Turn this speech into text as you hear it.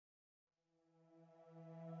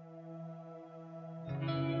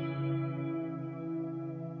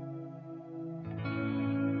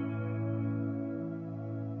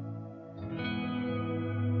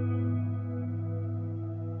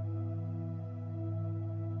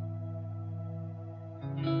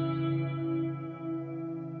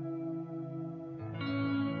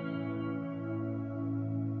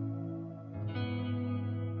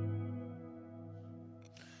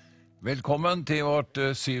Velkommen til vårt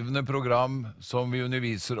syvende program som vi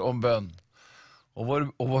underviser om bønn. Og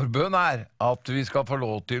vår bønn er at vi skal få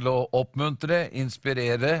lov til å oppmuntre,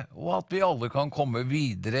 inspirere, og at vi alle kan komme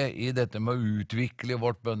videre i dette med å utvikle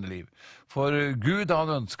vårt bønneliv. For Gud,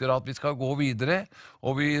 han ønsker at vi skal gå videre,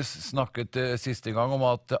 og vi snakket siste gang om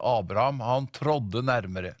at Abraham, han trådde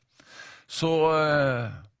nærmere. Så...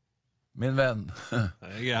 min venn,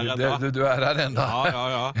 jeg er her du er her enda.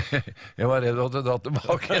 Ja. Jeg var redd at du dra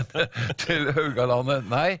tilbake til Haugalandet.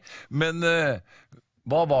 Nei, men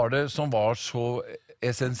hva var det som var så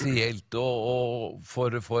essensielt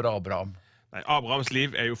for Abraham? Nei, Abrahams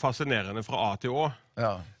liv er jo fascinerende fra A til Å.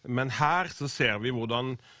 Ja. Men her så ser vi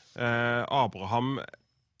hvordan Abraham,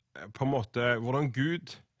 på en måte, hvordan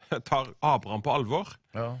Gud tar Abraham på alvor.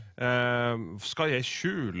 Ja. Skal jeg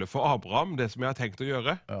skjule for Abraham det som jeg har tenkt å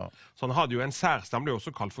gjøre? Ja. Så han hadde jo en særstand, ble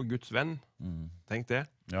også kalt for Guds venn. Tenk det.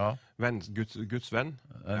 Ja. Guds venn.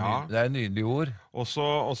 Det er en nydelig ord. Og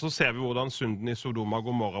så ser vi hvordan synden i Sodoma og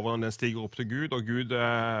Gomorra, hvordan den stiger opp til Gud, og Gud,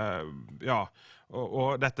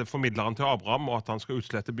 og dette formidler han til Abraham, og at han skal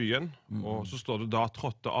utslette byen. Og så står det da,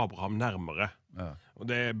 trådte Abraham nærmere. Ja. Og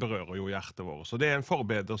det berører jo hjertet vårt. Så det er en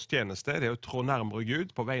forbeders tjeneste, det er å trå nærmere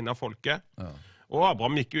Gud på vegne av folket. Ja. Og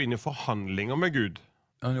Abraham gikk jo inn i forhandlinger med Gud.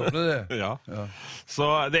 Han gjorde det. Ja. Så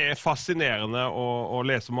det er fascinerende å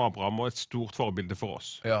lese om Abraham, og et stort forbilde for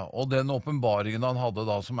oss. Ja, og den åpenbaringen han hadde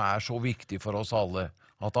da, som er så viktig for oss alle,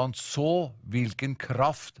 at han så hvilken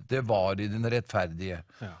kraft det var i den rettferdige.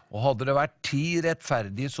 Ja. Og hadde det vært 10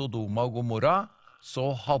 rettferdige Sodoma og Gomorra,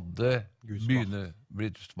 så hadde byene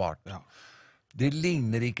blitt spart. Ja. Det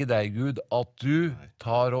ligner ikke deg, Gud, at du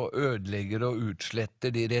tar og ødelegger og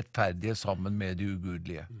utsletter de rettferdige sammen med de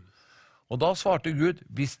ugudelige. Og da svarte Gud,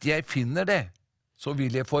 hvis jeg finner det, så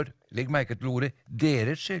vil jeg legg merke til ordet,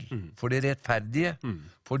 deres skyld, for det rettferdige.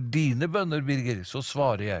 For dine bønner, Birger, så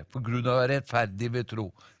svarer jeg, på grunn av at du er rettferdig ved tro.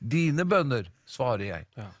 Dine bønner, svarer jeg,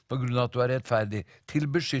 på grunn av at du er rettferdig, til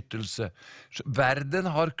beskyttelse. Verden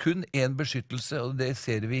har kun en beskyttelse, og det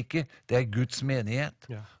ser vi ikke, det er Guds menighet.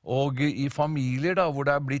 Og i familier da, hvor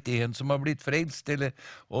det er blitt en som har blitt frelst,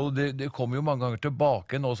 og det kommer jo mange ganger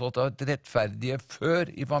tilbake nå, så at det er rettferdige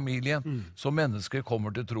før i familien, så mennesker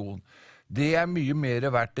kommer til troen. Det er mye mer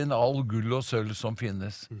verdt enn all gull og sølv som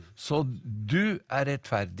finnes. Så du er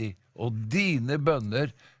rettferdig, og dine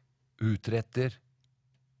bønner utretter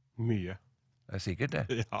mye. Det er sikkert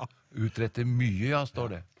det. Ja. Utretter mye, ja,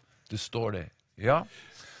 står det. Det står det. Ja.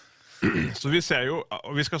 Så vi ser jo,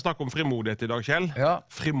 og vi skal snakke om frimodighet i dag, Kjell. Ja.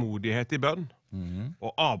 Frimodighet i bønn.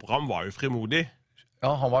 Og Abraham var jo frimodig.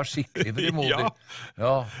 Ja, han var skikkelig frimodig.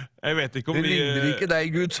 Ja. Jeg vet ikke om det ligner ikke deg,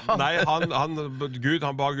 Gud, sa han. Nei,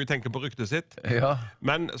 han ba Gud tenke på ryktet sitt. Ja.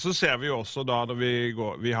 Men så ser vi jo også da, når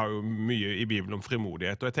vi har jo mye i Bibelen om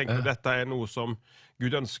frimodighet, og jeg tenker dette er noe som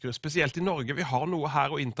Gud ønsker, spesielt i Norge. Vi har noe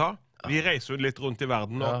her å innta. Vi reiser jo litt rundt i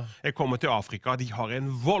verden, og jeg kommer til Afrika. De har en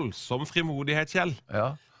voldsom frimodighet, Kjell. Ja.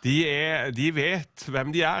 De vet hvem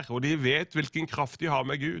de er, og de vet hvilken kraft de har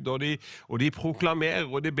med Gud, og de proklamerer,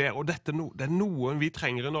 og de ber, og det er noen vi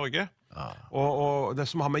trenger i Norge. Og det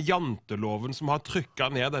som har med janteloven, som har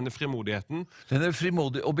trykket ned denne frimodigheten. Denne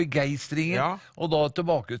frimodighet og begeistringen, og da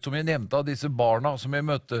tilbake, som jeg nevnte, av disse barna som jeg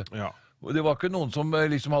møtte. Ja. Og det var ikke noen som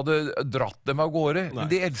liksom hadde dratt dem av gårde, men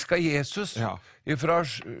de elsket Jesus. Fra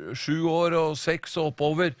 7 år og 6 og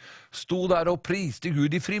oppover, sto der og priste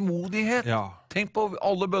Gud i frimodighet. Tenk på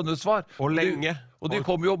alle bønnesvar. Og lenge. Og de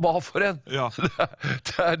kom jo og ba for en.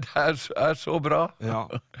 Det er så bra.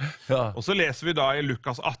 Og så leser vi da i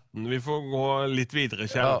Lukas 18. Vi får gå litt videre,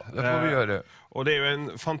 Kjell. Ja, det får vi gjøre. Og det er jo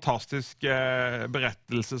en fantastisk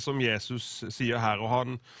berettelse som Jesus sier her.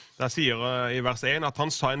 Og der sier i vers 1 at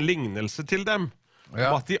han sa en lignelse til dem.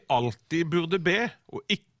 Om at de alltid burde be og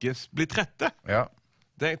ikke bli trette.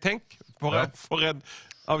 Tenk, for en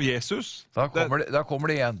av Jesus. Da kommer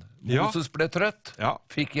det igjen. Moses ble trøtt,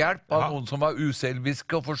 fikk hjelp av noen som var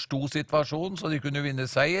uselviske og forstod situasjonen, så de kunne vinne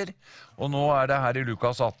seier. Og nå er det her i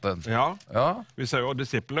Lukas 18. Vi ser jo at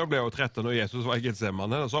disiplene ble jo trette når Jesus var i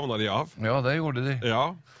Getsemane, da sovnet de av. Ja, det gjorde de.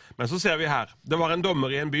 Men så ser vi her, det var en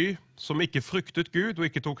dommer i en by som ikke fryktet Gud og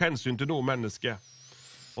ikke tok hensyn til noe menneske.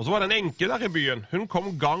 Og så var det en enke der i byen. Hun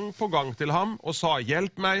kom gang på gang til ham og sa,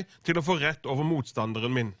 hjelp meg til å få rett over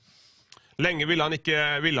motstanderen min. Lenge ville han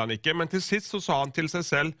ikke, men til sist så sa han til seg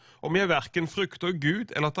selv, om jeg hverken frykter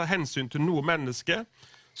Gud eller tar hensyn til noe menneske,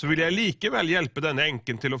 så vil jeg likevel hjelpe denne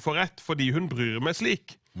enken til å få rett, fordi hun bryr meg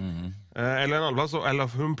slik.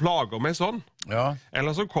 Eller hun plager meg sånn.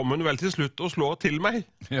 Eller så kommer hun vel til slutt og slår til meg.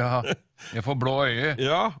 Jeg får blå øye.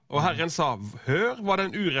 Og Herren sa, hør hva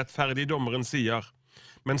den urettferdige dommeren sier.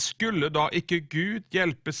 Men skulle da ikke Gud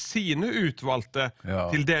hjelpe sine utvalgte Ja.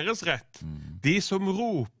 til deres rett, de som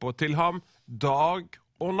roper til ham dag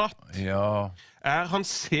og natt? Ja. Er han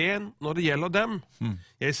sen når det gjelder dem?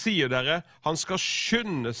 Jeg sier dere, han skal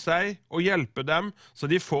skynde seg å hjelpe dem, så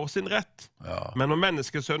de får sin rett. Ja. Men når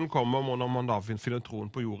menneskesønnen kommer, må man da finne troen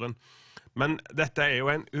på jorden. Men dette er jo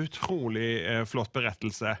en utrolig flott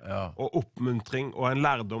berettelse, Ja. og oppmuntring og en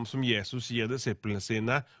lærdom som Jesus gir disiplene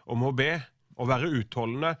sine om å be, å være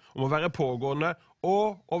utholdende, om å være pågående,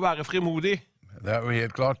 og å være frimodig. Det er jo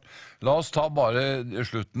helt klart. La oss ta bare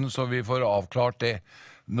slutten, så vi får avklart det.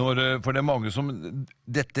 For det er mange som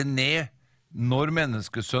detter ned. Når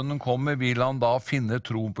menneskesønnen kommer, vil han da finne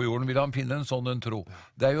troen på jorden? Vil han finne en sånn en tro?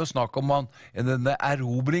 Det er jo snakk om denne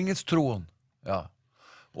erobringens troen. Ja.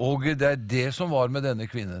 Og det er det som var med denne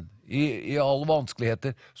kvinnen. I alle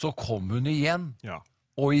vanskeligheter så kom hun igjen, Ja.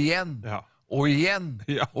 og igjen, Ja. og igjen,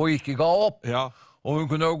 Ja. og ikke ga opp. Ja. Og hun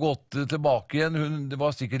kunne jo gått tilbake igjen. Det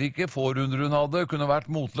var sikkert ikke forhunder hun hadde, kunne vært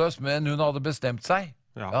motløs, men hun hadde bestemt seg.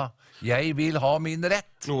 Ja. Jeg vil ha min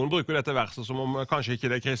rett. Noen bruker dette verset som om kanskje ikke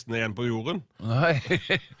det er kristne igjen på jorden. Nei,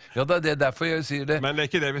 ja, det er derfor jeg sier det. Men det er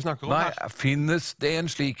ikke det vi snakker om Nei, her. finnes det en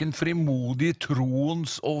slik en frimodig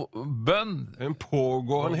troens og bønn? En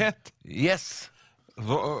pågåenhet. Yes.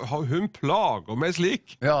 Hun plager meg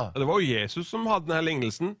slik. Ja. Det var jo Jesus som hadde denne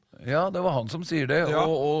lignelsen. Ja, det var han som sier det, Ja.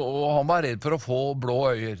 og han var redd for å få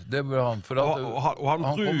blå øyer. Det ble han for at Og han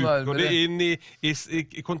han kom bruker nærmere. det inn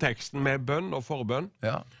i konteksten med bønn og forbønn,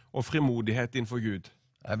 Ja, og frimodighet innenfor Gud.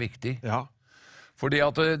 det er viktig. Ja. Fordi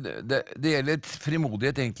at det gjelder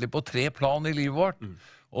frimodighet egentlig på 3 plan i livet vårt.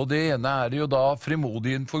 Og det ene er jo da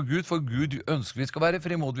frimodigheten for Gud ønsker vi skal være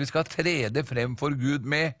frimodige. Vi skal trede frem for Gud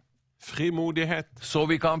med, Frimodighet, så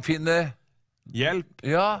vi kan finne, hjelp.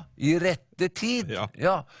 ja, i rette tid.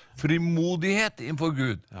 Ja. Frimodighet innenfor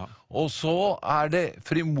Gud. Ja. Og så er det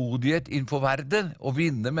frimodighet innenfor verden, å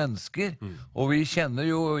vinne mennesker. Og vi kjenner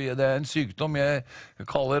jo, det er en sykdom jeg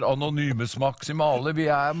kaller anonymes maksimale. Vi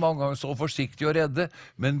er mange ganger så forsiktige og redde,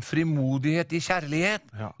 men frimodighet i kjærlighet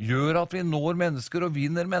Ja. gjør at vi når mennesker og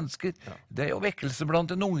vinner mennesker. Det er jo vekkelse blant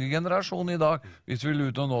den unge generasjonen i dag, hvis vi vil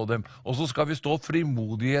ut og nå dem. Og så skal vi stå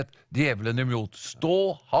frimodighet djevelen imot.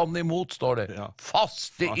 Stå han imot, står det. Ja.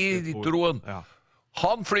 Faste i troen. Ja.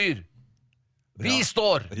 Han flyr. Vi Ja.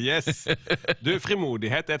 står. Yes. Du,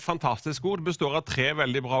 frimodighet er et fantastisk ord. Det består av 3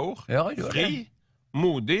 veldig bra ord. Ja, gjør det. Fri,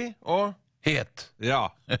 modig og Het. ja.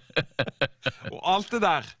 Og alt det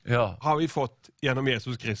der Ja. har vi fått gjennom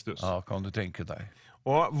Jesus Kristus. Ja, kan du tenke deg.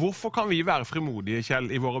 Og hvorfor kan vi være frimodige, Kjell,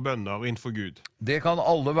 i våre bønner innenfor Gud? Det kan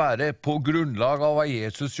alle være på grunnlag av hva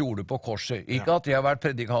Jesus gjorde på korset. Ikke at jeg har vært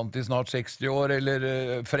predikant i snart 60 år,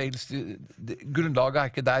 eller frelst. Grunnlaget er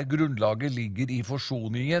ikke der. Grunnlaget ligger i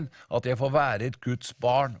forsoningen. At jeg får være et Guds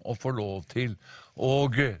barn og får lov til å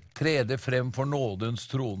trede frem for nådens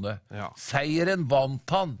trone. Ja. Seieren vant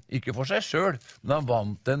han, ikke for seg sjøl, men han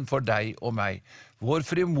vant den for deg og meg. Vår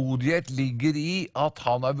frimodighet ligger i at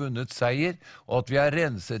han har vunnet seier, og at vi er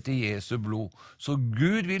renset i Jesu blod. Så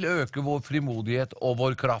Gud vil øke vår frimodighet og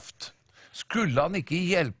vår kraft. Skulle han ikke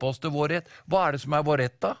hjelpe oss til vår rett? Hva er det som er vår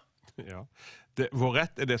rett, da? Ja. Vår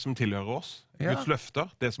rett er det som tilhører oss. Ja. Guds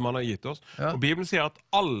løfter, det som han har gitt oss. Ja. Og Bibelen sier at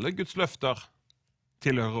alle Guds løfter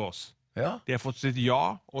tilhører oss. Ja, De har fått sitt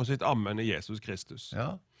ja og sitt ammen i Jesus Kristus.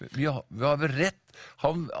 ja. Vi har vel rett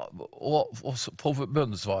og få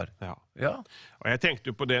bønnesvar. Ja. Ja. Og jeg tenkte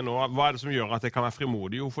jo på det nå. Hva er det som gjør at jeg kan være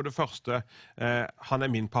frimodig? Jo, for det første, han er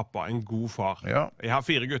min pappa, en god far. Ja. Jeg har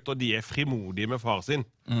 4 gutter, de er frimodige med far sin.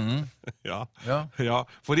 Ja. Ja. Ja.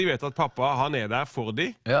 For de vet at pappa, han er der for de.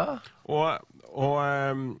 Ja. Og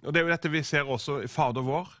det er jo dette vi ser også i Fader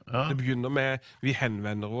vår. Ja. Det begynner med, vi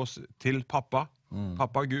henvender oss til pappa.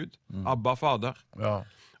 Pappa Gud. Abba Fader. Ja.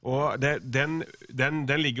 Og den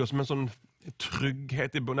ligger som en sånn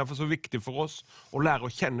trygghet i bunnen. Derfor er det så viktig for oss å lære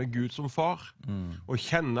å kjenne Gud som far. Og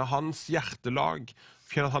kjenne hans hjertelag.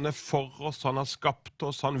 Kjenne at han er for oss, han har skapt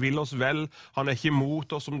oss, han vil oss vel. Han er ikke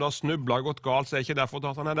imot oss. Om det har snublet og gått galt, så er det ikke derfor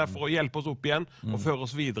at han er der for å hjelpe oss opp igjen og føre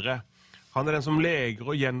oss videre. Han er den som leger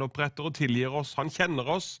og gjenoppretter og tilgir oss. Han kjenner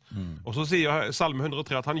oss. Og så sier Salme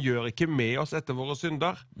 103 at han gjør ikke med oss etter våre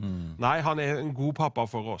synder. Nei, han er en god pappa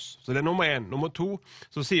for oss. Så det er nummer 1. Nummer 2,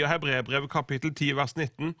 så sier Hebreerbrevet kapittel 10 vers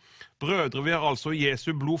 19, brødre, vi har altså i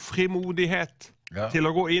Jesu blod frimodighet til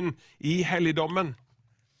å gå inn i helligdommen.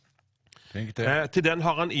 Tenk det. Til den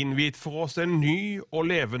har han innviet for oss en ny og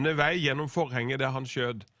levende vei gjennom forhenget der han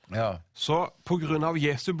skjød. Ja. Så på grunn av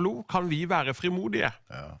Jesu blod kan vi være frimodige.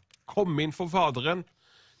 Ja. Komme inn for Faderen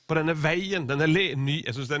på denne veien.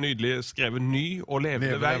 Jeg synes det er nydelig skrevet, ny og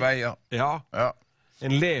levende vei. Levende vei, ja. Ja, Ja.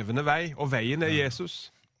 en levende vei, og veien er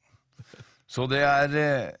Jesus. Så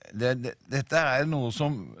dette er noe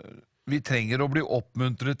som vi trenger å bli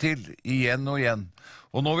oppmuntret til igjen og igjen.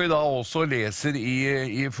 Og når vi da også leser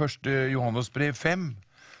i 1. Johannesbrev 5,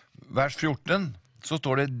 vers 14, så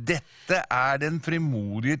står det: «Dette er den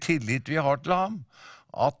frimodige tillit vi har til ham,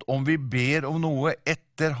 at om vi ber om noe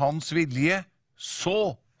etter hans vilje,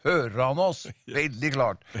 så hører han oss.» Veldig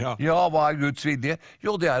klart. Ja. Ja, hva er Guds vilje?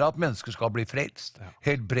 Jo, det er at mennesker skal bli frelst,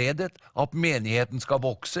 helbredet, at menigheten skal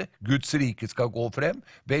vokse, Guds rike skal gå frem,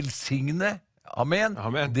 velsigne. Amen.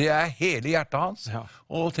 Amen. Det er hele hjertet hans. Ja.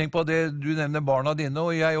 Og tenk på det, du nevner barna dine,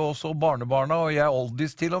 og jeg også, barnebarna, og jeg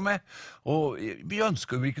oldis til og med. Og vi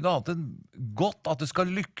ønsker jo ikke noe annet enn godt, at det skal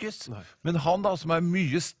lykkes. Nei. Men han da, som er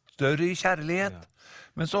mye større i kjærlighet,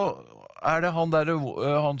 men så er det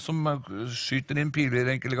han som skyter inn piler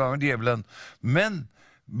enkelte ganger, djevelen. Men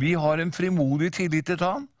vi har en frimodig tillit til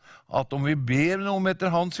han, at om vi ber noe om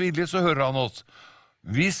etter hans vilje, så hører han oss.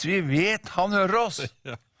 Hvis vi vet han hører oss,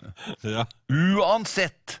 Ja.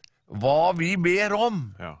 uansett hva vi ber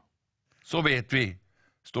om, Ja. så vet vi.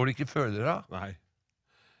 Står det ikke føler da? Nei.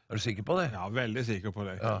 Er du sikker på det? Ja, veldig sikker på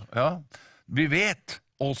det. Ja. Vi vet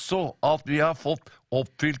også at vi har fått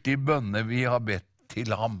oppfylt de bønnene vi har bedt til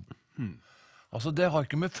ham. Altså, det har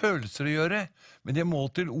ikke med følelser å gjøre, men det må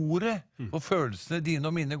til ordet. For følelsene dine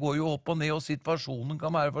og mine går jo opp og ned, og situasjonen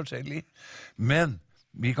kan være forskjellig. Men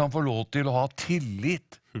vi kan få lov til å ha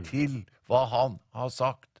tillit til hva han har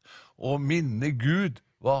sagt, og minne Gud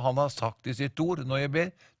hva han har sagt i sitt ord. Når jeg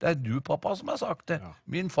ber, det er du, pappa, som har sagt det. Ja.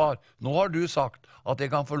 Min far, nå har du sagt at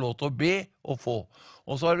jeg kan få lov til å be og få.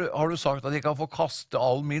 Og så har du sagt at jeg kan få kaste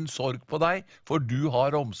all min sorg på deg, for du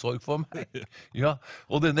har omsorg for meg. Ja,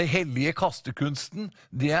 og denne hellige kastekunsten,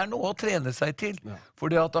 det er noe å trene seg til. For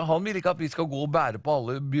han vil ikke at vi skal gå og bære på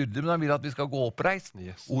alle byrder, men han vil at vi skal gå oppreist.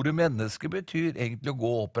 Yes. Ordet menneske betyr egentlig å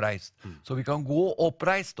gå oppreist. Så vi kan gå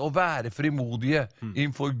oppreist og være frimodige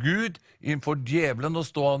innenfor Gud, innenfor djevelen, og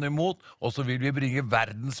stå han imot, og så vil vi bringe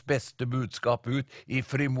verdens beste budskap ut i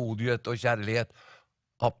frimodighet og kjærlighet.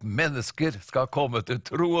 At mennesker skal komme til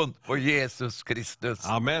troen på Jesus Kristus.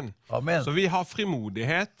 Amen. Amen. Så vi har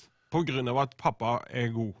frimodighet på grunn av at pappa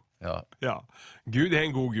er god. Ja, Ja. Gud er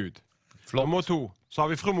en god Gud. flott. Nummer 2, så har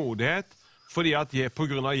vi frimodighet fordi at på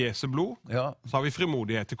grunn av Jesu blod, Ja, så har vi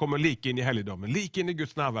frimodighet til å komme like inn i helligdommen, like inn i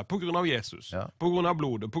Guds nærvær, på grunn av Jesus, Ja. på grunn av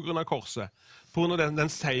blodet, på grunn av korset, på grunn av den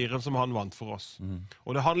seieren som han vant for oss.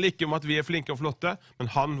 Og det handler ikke om at vi er flinke og flotte, men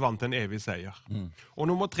han vant en evig seier. Og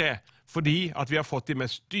nummer 3, fordi at vi har fått de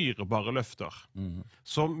mest dyrebare løfter,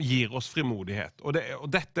 som gir oss frimodighet.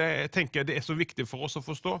 Og dette tenker jeg det er så viktig for oss å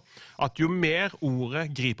forstå, at jo mer ordet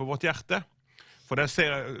griper vårt hjerte, for det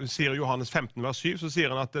sier Johannes 15, vers 7, så sier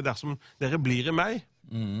han at dersom dere blir i meg,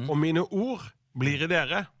 og mine ord blir i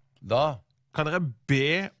dere, da. kan dere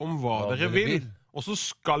be om hva Hva dere dere vil, vil. og så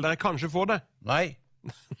skal dere kanskje få det. Nei.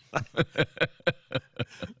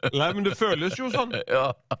 Nei, men det føles jo sånn.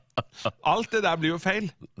 Ja. Alt det der blir jo feil.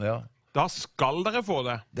 Ja. Da skal dere få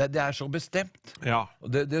det. Det er så bestemt. Ja.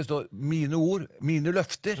 Og det står mine ord, mine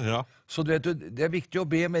løfter. Ja. Så du vet, det er viktig å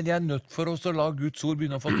be, men jeg er nødt for oss å la Guds ord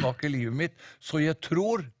begynne å få tak i livet mitt, så jeg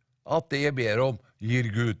tror at det jeg ber om,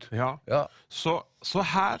 gir Gud. Ja. Ja. Så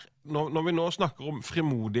her, når vi nå snakker om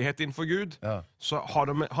frimodighet innenfor Gud, Ja. så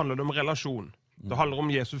handler det om relasjon. Det handler om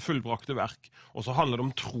Jesu fullbrakte verk, og så handler det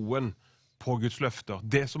om troen på Guds løfter.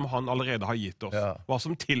 Det som han allerede har gitt oss. Ja. Hva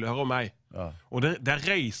som tilhører meg. Ja. Og der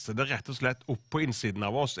reiser det rett og slett opp på innsiden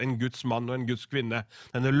av oss, en Guds mann og en Guds kvinne,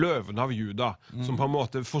 denne løven av Juda, som på en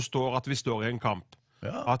måte forstår at vi står i en kamp.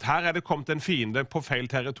 Ja. At her er det kommet en fiende på feil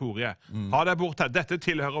territorie. Ha deg bort her, dette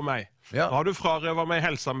tilhører meg. Ja. Nå har du frarøvet meg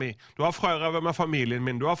helsa mi, du har frarøvet meg familien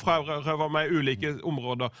min, du har frarøvet meg ulike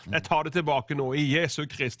områder. Jeg tar det tilbake nå, i Jesu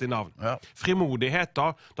Kristi navn. Ja. Frimodighet,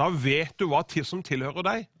 da vet du hva som tilhører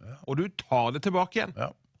deg, og du tar det tilbake igjen. Ja.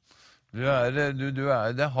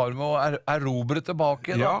 Det har med å erobre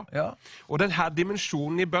tilbake, da. Ja. Og denne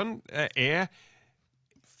dimensjonen i bønn er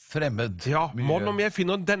Fremmed. ja, Mye. mon om jeg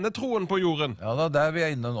finner denne troen på jorden. Ja, da, der vi er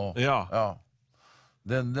inne nå. Ja.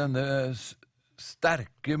 Denne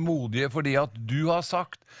sterke, modige, fordi at du har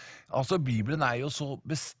sagt. Altså, Bibelen er jo så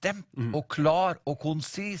bestemt og klar og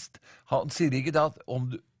konsist. Han sier ikke det at om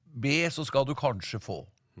du be, så skal du kanskje få.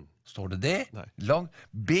 Står det det? Nei. Langt.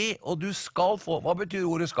 Be, og du skal få. Hva betyr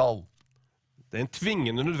ordet skal? Det er en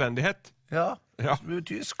tvingende nødvendighet. Ja, Ja. som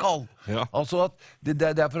betyr skal. Ja. Altså at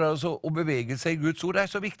derfor er det så, å bevege seg i Guds ord er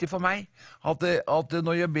så viktig for meg. At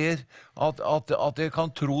når jeg ber, at jeg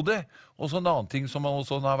kan tro det. Og så en annen ting som man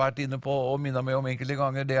også har vært inne på og minnet meg om enkelte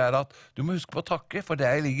ganger, det er at du må huske på å takke, for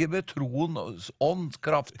det ligger ved troen ånd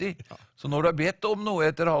kraftig. Så når du har bedt om noe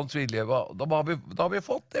etter hans vilje, da har vi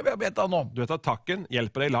fått det vi har bedt han om. Du vet at takken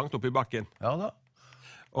hjelper deg langt opp i bakken. Ja da.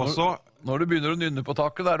 Og så... Når du begynner å nynne på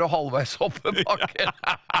takken, er du halvveis oppe bakken.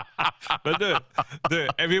 Men du,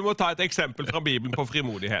 vi må ta et eksempel fra Bibelen på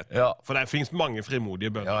frimodighet. Ja. For det finnes mange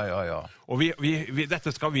frimodige bønner. Ja. Og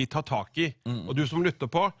dette skal vi ta tak i. Og du som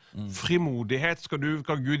lytter på, frimodighet skal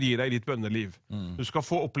Gud gi deg i ditt bønneliv. Du skal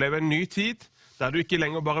få oppleve en ny tid, der du ikke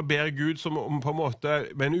lenger bare ber Gud som på en måte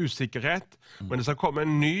med en usikkerhet, men det skal komme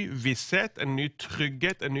en ny visshet, en ny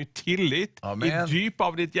trygghet, en ny tillit. Amen. I dyp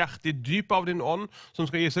av ditt hjerte, i dyp av din ånd, som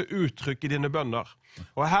skal gi seg uttrykk i dine bønner.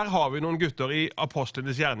 Og her har vi noen gutter i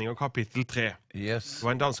Apostlenes gjerninger, kapittel 3. Yes. Det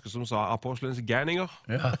var en danske som sa Apostlenes gjerninger.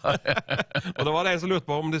 Og det var det en som lurte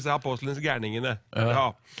på om disse Apostlenes gjerningene. Ja.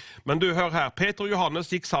 Men du, hør her. Peter og Johannes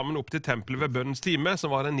gikk sammen opp til tempelet ved bønnens time,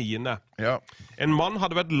 som var den 9. Ja. En mann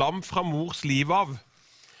hadde vært lam fra mors liv av.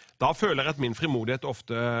 Da føler jeg at min frimodighet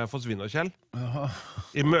ofte forsvinner, Kjell.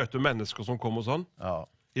 I møte med mennesker som kommer sånn. Ja.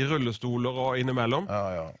 I rullestoler og innimellom.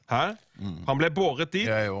 Ja. Her. Han ble båret dit.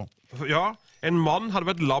 Jeg jo. Ja, en mann hadde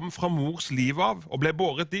vært lam fra mors liv av og ble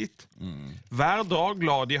båret dit. Hver dag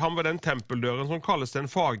la de ham ved den tempeldøren som kalles den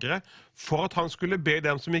fagre, for at han skulle be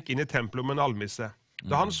dem som gikk inn i tempelet om en almisse.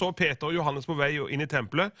 Da han så Peter og Johannes på vei inn i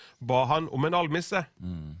tempelet, ba han om en almisse.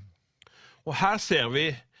 Og her ser vi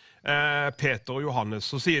Peter og Johannes,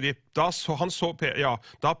 så sier de,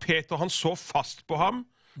 da Peter han så fast på ham,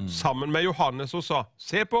 sammen med Johannes og sa,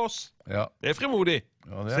 se på oss, Ja. det er frimodig,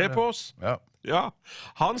 Ja, det er se det. på oss. Ja. Ja,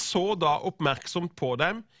 han så da oppmerksomt på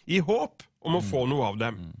dem i håp om å få noe av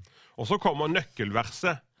dem. Og så kommer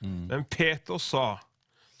nøkkelverset. Men Peter sa,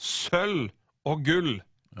 sølv og gull,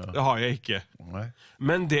 det har jeg ikke. Nei.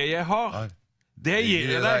 Men det jeg har, det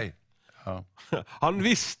gir jeg deg. Ja. Han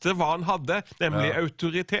visste hva han hadde, nemlig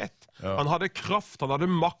autoritet. Ja. Han hadde kraft, han hadde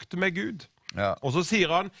makt med Gud. Ja. Og så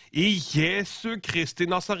sier han, i Jesu Kristi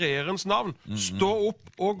Nazarerens navn, stå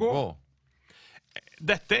opp og gå. Gå.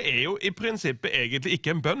 Dette er jo i prinsippet egentlig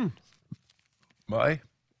ikke en bønn. Nei.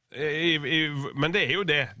 Men det er jo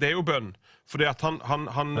det. Det er jo bønn. Fordi at han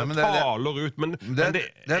Nei, men det- taler ut. Men Det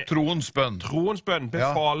er troens bønn. troens bønn.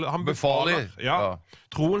 Ja, Han befaler. befaler. Ja. Ja.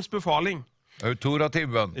 Troens befaling. Autorativ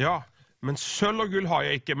bønn. Ja. Men sølv og gull har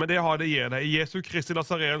jeg ikke, men det har det gir deg. I Jesu Kristi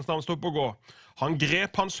Nazarens navn, stå opp og gå. Han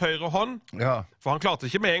grep hans høyre hånd, Ja. for han klarte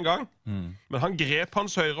ikke med en gang. Men han grep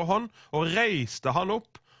hans høyre hånd og reiste han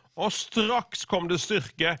opp, og straks kom det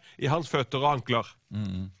styrke i hans føtter og ankler.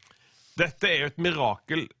 Dette er jo et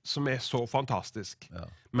mirakel som er så fantastisk. Ja.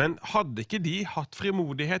 Men hadde ikke de hatt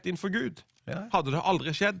frimodighet innenfor Gud, Ja. hadde det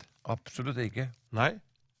aldri skjedd. Absolutt ikke. Nei.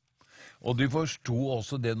 Og de forsto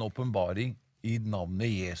også den åpenbaring i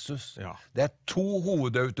navnet Jesus. Ja. Det er to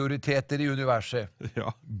hovedautoriteter i universet.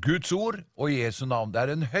 Ja. Guds ord og Jesu navn. Det er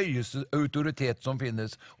den høyeste autoritet som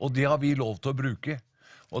finnes, og det har vi lov til å bruke.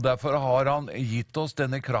 Og derfor har han gitt oss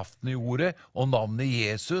denne kraften i ordet, og navnet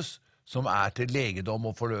Jesus, som er til legedom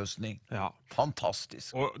og forløsning. Ja.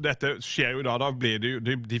 Fantastisk. Og dette skjer jo da ble det jo,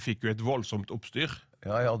 de fikk jo et voldsomt oppstyr.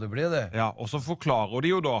 Ja, det ble det. Ja, og så forklarer de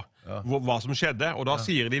jo da hva som skjedde, og da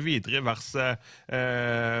sier de videre i vers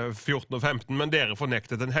 14 og 15, men dere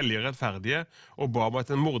fornektet den hellige rettferdige og ba om at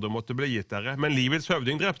en morder måtte bli gitt dere, men livets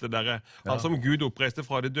høvding drepte dere, han som Gud oppreiste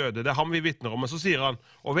fra de døde. Det er ham vi vitner om, men så sier han,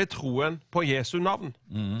 og ved troen på Jesu navn,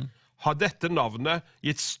 har dette navnet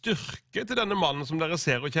gitt styrke til denne mannen som dere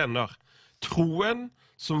ser og kjenner. Troen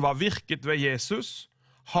som var virket ved Jesus,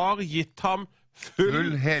 har gitt ham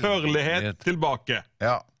full førlighet tilbake,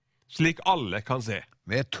 Ja. slik alle kan se.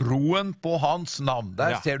 Ved troen på hans navn. Der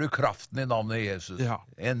Ja. ser du kraften i navnet Jesus. Ja.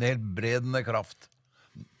 En helbredende kraft.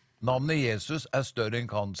 Navnet Jesus er større enn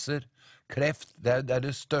kanser. Kreft, det er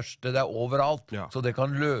det største, det er overalt. Ja. Så det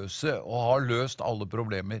kan løse, og har løst alle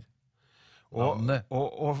problemer. Navnet.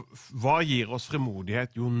 Og hva gir oss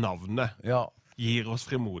frimodighet? Jo, navnet Ja, gir oss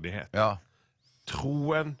frimodighet. ja,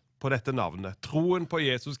 Troen på dette navnet, troen på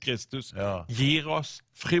Jesus Kristus, Ja. gir oss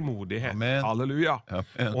frimodighet. Amen. Halleluja.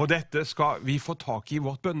 Amen. Og dette skal vi få tak i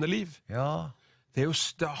vårt bønneliv. ja. Det, er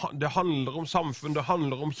jo, det handler om samfunn, det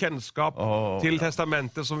handler om kjennskap til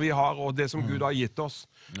testamentet som vi har, og det som Gud har gitt oss.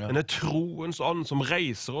 Denne troens ånd som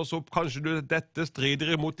reiser oss opp. Kanskje dette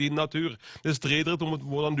strider imot din natur, det strider imot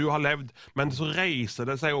hvordan du har levd, men så reiser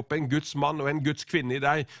det seg opp en Guds mann og en Guds kvinne i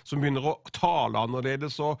deg, som begynner å tale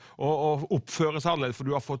annerledes og oppføre seg annerledes, for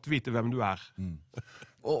du har fått vite hvem du er.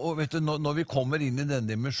 Og vet du, når vi kommer inn i denne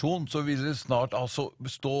dimensjonen, så vil det snart altså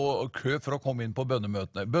stå kø for å komme inn på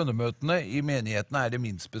bønnemøtene. Bønnemøtene i menighetene er det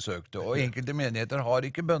minst besøkte, og enkelte menigheter har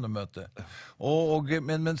ikke bønnemøte.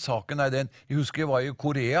 Men saken er den, jeg husker jeg var i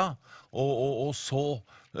Korea, og så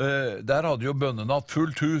der hadde jo bønnene hatt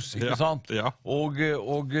fullt hus, ikke sant? Ja. Og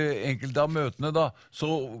enkelte av møtene da, så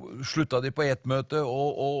slutta de på ett møte,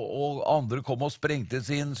 og andre kom og sprengtes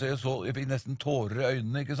inn, så jeg fikk nesten tårer i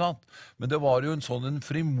øynene, ikke sant? Men det var jo en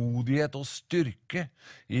frimodighet og styrke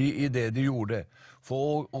i det de gjorde.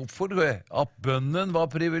 For at bønnen var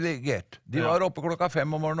privilegert. De var oppe 5:00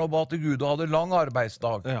 om morgenen og ba til Gud og hadde lang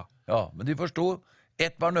arbeidsdag. Ja, men de forstod,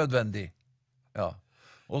 ett var nødvendig. Ja,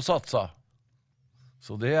 og satsa.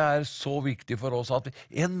 Så det er så viktig for oss at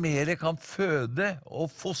en mer kan føde og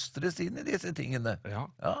fostres inn i disse tingene. Ja.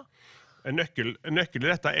 Ja. En nøkkel i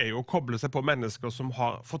dette er jo å koble seg på mennesker som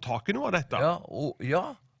har fått tak i noe av dette.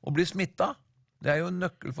 Og bli smittet. Det er jo en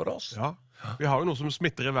nøkkel for oss. Ja. Vi har jo noe som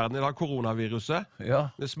smitter i verden i dag, koronaviruset. Ja.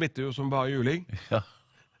 Det smitter jo som bare juling. Ja.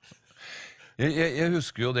 Jeg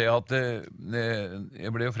husker jo det at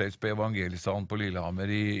jeg ble jo frelst på Evangelistan på Lillehammer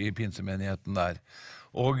i pinsemenigheten der.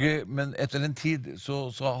 Men etter en tid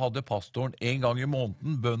så hadde pastoren en gang i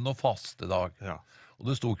måneden bønn og fastedag. Ja. Og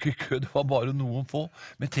det sto ikke i kø, det var bare noen få.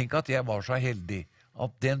 Men tenk at jeg var så heldig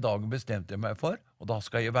at den dagen bestemte jeg meg for, og da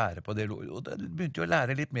skal jeg være på det. Og da begynte jeg å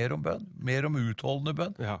lære litt mer om bønn, mer om utholdende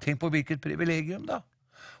bønn. Ja. Tenk på hvilket privilegium da.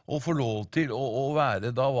 Å få lov til å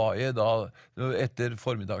være, da var jeg da, etter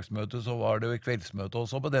formiddagsmøtet så var det kveldsmøte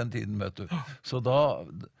også på den tiden, vet du. Så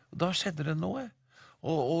da skjedde det noe.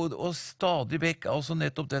 Og stadig vekk, altså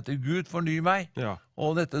nettopp dette, Gud forny meg,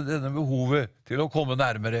 og denne behovet til å komme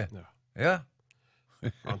nærmere. Ja.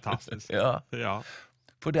 Fantastisk. Ja.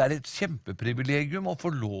 For det er et kjempeprivilegium å få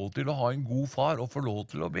lov til å ha en god far, og få lov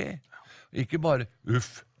til å be. Ikke bare,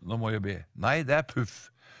 uff, nå må jeg be. Nei, det er puff.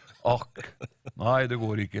 Akk. Nei, det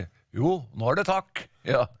går ikke. Jo, nå er det takk.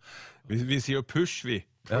 Ja. Vi sier push, vi.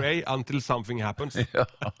 Pray until something happens. Ja.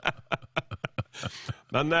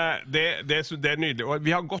 Men det er nydelig. Og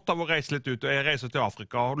vi har godt av å reise litt ut. Jeg reiser til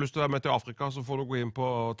Afrika. Har du lyst til å være med til Afrika, så får du gå inn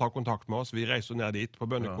og ta kontakt med oss. Vi reiser ned dit på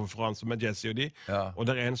bønnekonferanse med Jesse og de. Ja. Og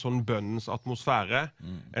det er en sånn bønnens atmosfære.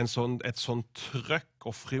 Et sånn trøkk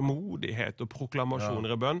og frimodighet og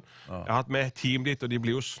proklamasjoner i bønn. Jeg har hatt med et team dit, og de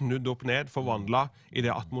blir jo snudd opp ned, forvandlet i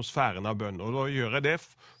det atmosfæren av bønn. Og da gjør jeg det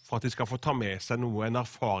for at de skal få ta med seg en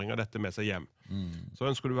erfaring av dette med seg hjem. Så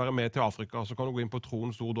ønsker du være med til Afrika, så kan du gå inn på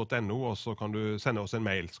tronstor.no, og så kan du sende oss en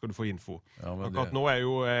mail, så skal du få info. Akkurat nå er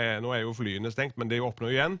jo flyene stengt, men det åpner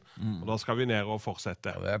jo igjen, og da skal vi ned og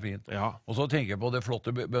fortsette. Ja, det er fint. Ja. Og så tenker jeg på det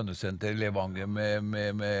flotte bønnesenter i Levanger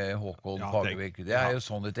med Håkon Fagervik. Det er jo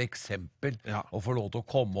sånn et eksempel å få lov til å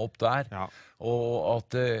komme opp der. Ja. Og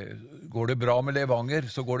at går det bra med Levanger,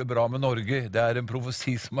 så går det bra med Norge. Det er en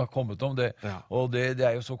profesi som har kommet om det. Ja. Og det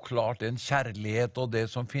er jo så klart en kjærlighet og det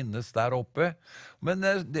som finnes der oppe. Men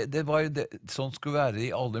det var jo sånn skulle være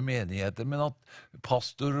i alle menigheter. Men at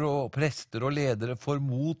pastorer og prester og ledere får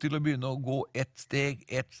mot til å begynne å gå ett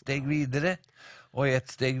steg videre, og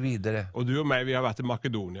ett steg videre. Og du og meg, vi har vært i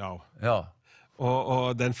Makedonia også. Ja.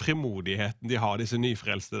 Og den frimodigheten de har, disse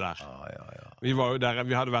nyfrelste der. Ja. Vi var jo der,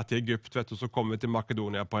 vi hadde vært i Egypt, vet du, så kom vi til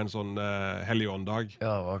Makedonia på en sånn helligåndag.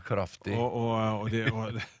 Ja, det var kraftig. Og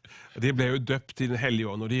de ble jo døpt i den hellige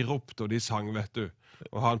ånd, og de ropte og de sang, vet du.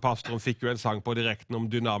 Og han pastoren fikk jo en sang på direkten om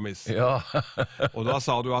dynamis. Ja. Og da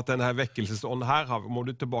sa du at denne vekkelsesånden her må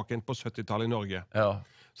du tilbake inn på 70-tallet i Norge. Ja.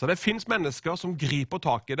 Så det finnes mennesker som griper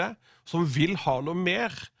tak i det, som vil ha noe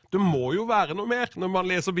mer. Det må jo være noe mer når man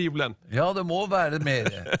leser Bibelen. Ja, det må være mer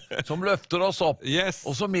som løfter oss opp. Yes.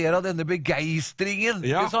 Og så mer av denne begeistringen,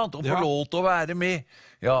 ikke sant? Å få lov til å være med.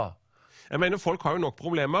 Ja. Jeg mener, folk har jo nok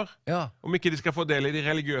problemer, om ikke de skal få del i de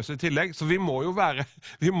religiøse i tillegg. Så vi må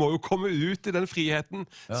jo komme ut i den friheten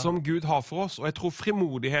som Gud har for oss. Og jeg tror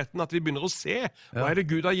frimodigheten, at vi begynner å se hva er det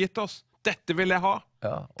Gud har gitt oss. Dette vil jeg ha.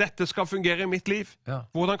 Dette skal fungere i mitt liv.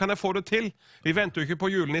 Hvordan kan jeg få det til? Vi venter jo ikke på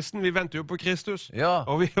julenissen, vi venter jo på Kristus.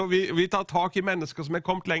 Og vi tar tak i mennesker som er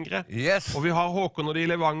kommet lengre. Og vi har Håkon og de i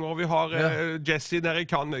Levanger, og vi har Jesse der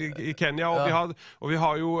i Kenya, og vi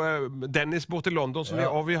har jo Dennis bort i London,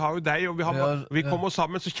 og vi har jo deg, og vi kommer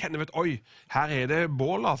sammen, så kjenner vi at, oi, her er det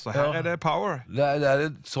bål, altså. Her er det power. Det er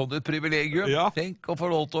et sånt et privilegium. Tenk å få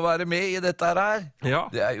lov til å være med i dette her.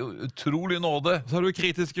 Det er jo utrolig nåde. Så har du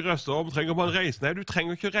kritiske røster om, trenger man reise? Nei, du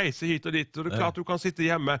trenger ikke reise hit og dit, og det er klart du kan sitte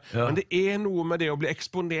hjemme, men det er noe med det å bli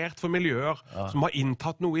eksponert for miljøer som har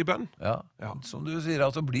inntatt noe i bønn. Som du sier,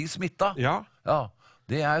 altså bli smittet.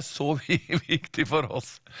 Det er så viktig for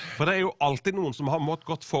oss. For det er jo alltid noen som har måttet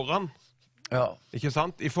gått foran. Ja. Ikke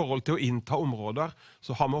sant? I forhold til å innta områder,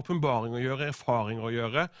 så har vi åpenbaring å gjøre, erfaringer å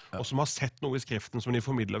gjøre, og som har sett noe i skriften som de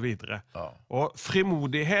formidler videre. Ja. Og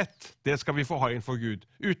frimodighet, det skal vi få ha innenfor Gud.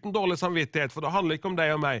 Uten dårlig samvittighet, for det handler ikke om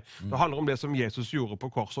deg og meg. Det handler om det som Jesus gjorde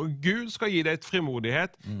på korset. Og Gud skal gi deg et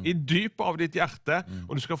frimodighet i dypet av ditt hjerte,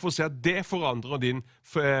 og du skal få se at det forandrer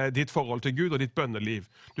ditt forhold til Gud og ditt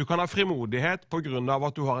bønneliv. Du kan ha frimodighet på grunn av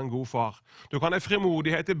at du har en god far. Du kan ha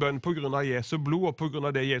frimodighet i bønn på grunn av Jesu blod og på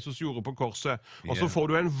grunn av det Jesus gjorde på korset. Og så får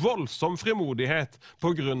du en voldsom frimodighet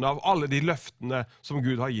på grunn av alle de løftene som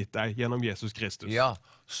Gud har gitt deg gjennom Jesus Kristus. Ja,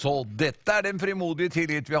 så dette er den frimodige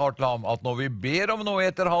tillit vi har til ham, at når vi ber om noe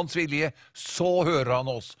etter hans vilje, så hører han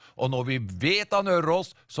oss. Og når vi vet han hører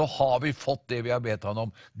oss, så har vi fått det vi har bedt han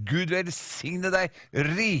om. Gud velsigne deg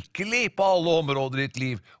rikelig på alle områder i ditt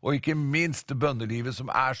liv, og ikke minst bønnelivet som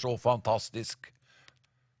er så fantastisk.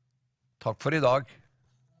 Takk for i dag.